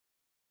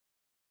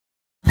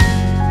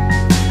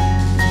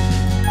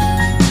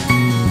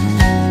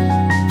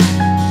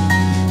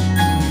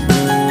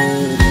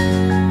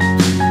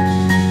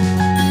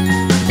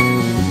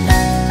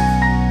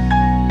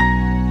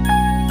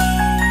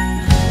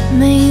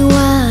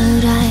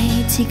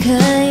ที่เค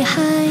ยใ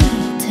ห้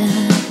เธอ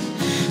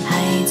ใ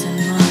ห้จน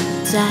หมด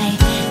ใจ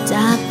จ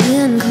ากเพื่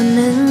อนคนห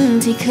นึ่ง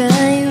ที่เค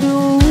ย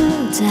รู้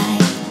ใจ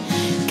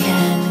แค่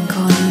หนึ่งค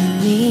น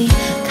นี้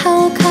เข้า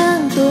ข้าง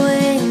ตัว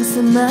เองเส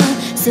มอ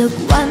สัก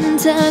วัน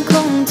เธอค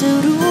งจะ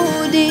รู้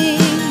ดี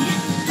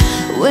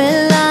เว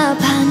ลา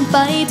ผ่านไป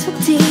ทุก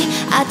ที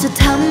อาจจะ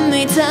ทำใ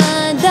ห้เธอ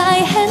ได้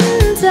เห็น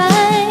ใจ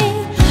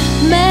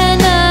แม้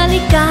นา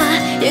ฬิกา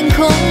ยังค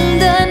ง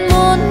เดินห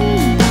มุน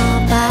ต่อ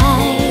ไป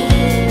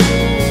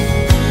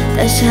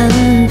แต่ฉัน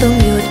ต้อง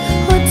หยุด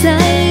หัวใจ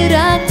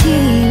รัก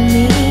ที่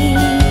มี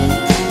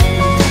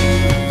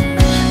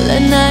และ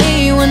ใน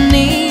วัน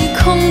นี้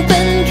คงเป็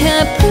นแค่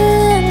เพื่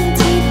อน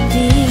ที่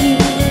ดี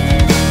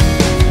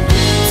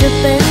จะ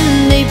เป็น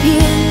ได้เพี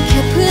ยงแ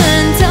ค่เพื่อ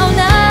นเท่า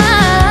นั้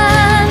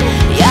น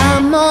อย่า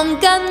มอง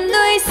กัน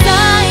ด้วยส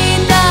าย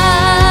ตา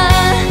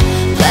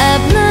แบ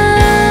บนั้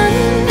น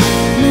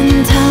มัน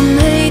ทำใ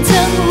ห้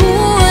ทั้งหั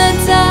ว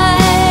ใจ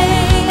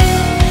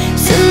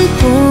ฉัน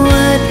ปว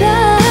ดร้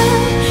าว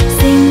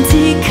สิ่ง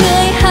ที่เค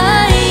ยให้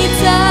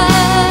เธอ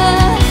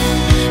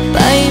ไป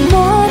หม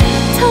ด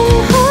ทั้ง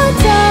หัว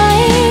ใจ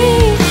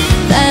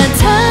แต่เ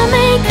ธอไ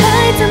ม่เค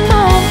ยจะม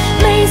อง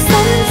ไม่ส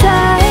นใจ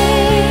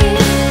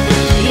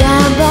อย่า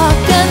บอก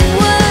กัน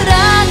ว่า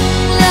รัก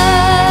เล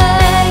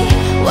ย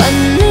วัน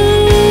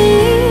นี้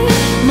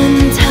มัน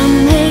ท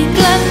ำให้ก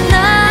ลั้น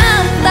น้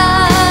ำตา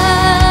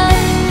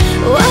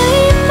ไว้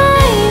ไม่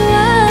ไหว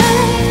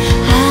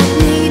หาก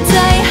มีใจ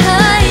ใ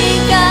ห้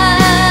กั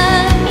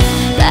น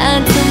แต่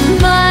ทำ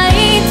ไม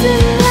ถึ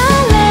งละ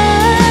เล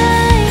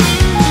ย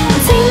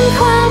ทิ้งค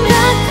วาม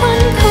รักค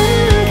นคุ้น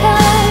เค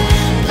ย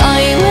ปล่อ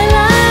ยเวล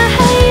าใ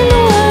ห้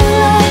ล่วง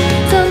เลย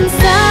จน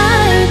สา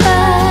ยไป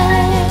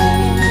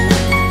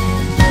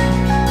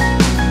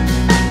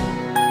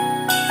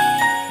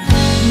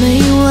ไม่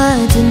ว่า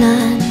จะนา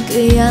น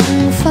ก็ยัง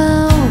เฝ้า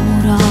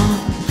ร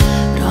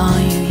อ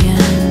อยู่อย่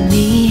าง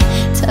นี้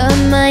เธอ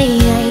ไม่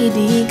ใย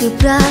ดีกับ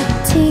รัก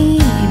ที่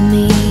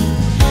มี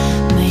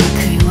ไม่เ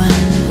คยหวั่น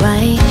ไหว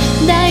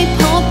ได้พ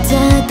บเจ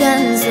อกั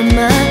นเสม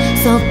อ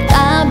สบต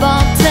าบอ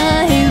กเธอ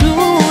ให้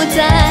รู้ใ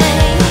จ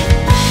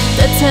แ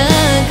ต่เธอ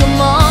ก็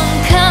มอง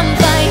ข้าม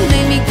ไปไม่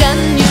มีกัน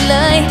อยู่เล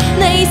ย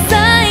ในส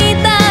าย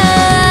ตา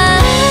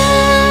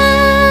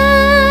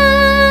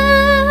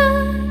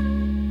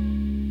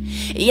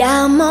อย่า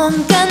มอง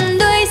กัน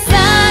ด้วยส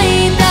าย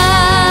ตา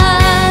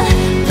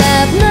แบ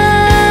บนั้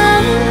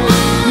น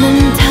มัน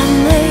ท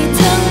ำให้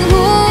ทั้ง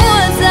หัว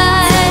ใจ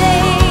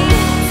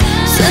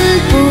ฉัน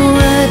ปว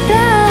ด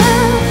ร้า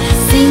ว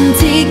สิ่ง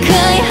ที่เค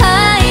ยใ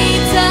ห้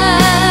เธอ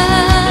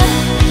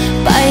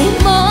ไป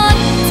หมด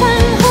ทั้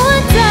งหัว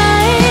ใจ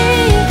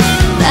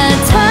แต่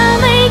เธอ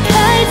ไม่เค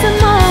ยจะ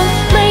มอง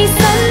ไม่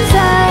สนใจ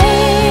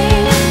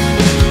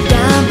อ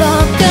ย่าบอ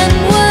กกัน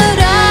ว่า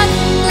รัก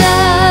เล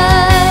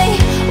ย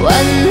วั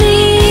น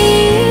นี้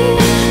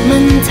มั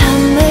นท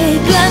ำให้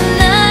กลั้น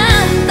น้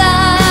ำต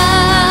า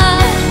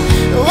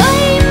ไว้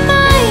ไ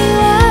ม่ไ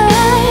หว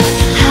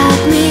หาก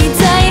มี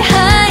ใจใ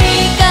ห้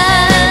กั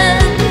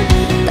น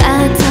แต่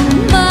ท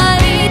ำไม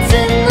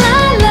ถึงละ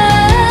เล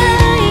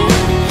ย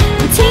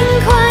ทิ้ง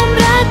ความ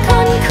รักค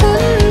นคุ้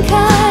นเค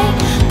ย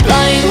ปล่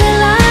อยเว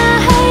ลา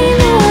ให้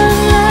ล่วง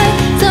เลย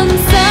จน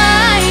สา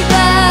ยไป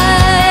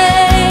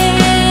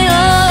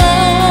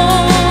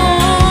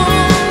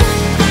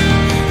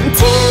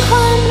ทิ้งคว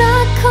ามรั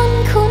กคน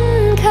คุ้น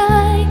เค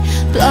ย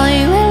ปล่อย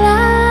เวล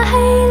าใ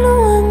ห้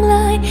ล่วงเล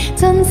ย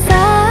จนส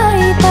าย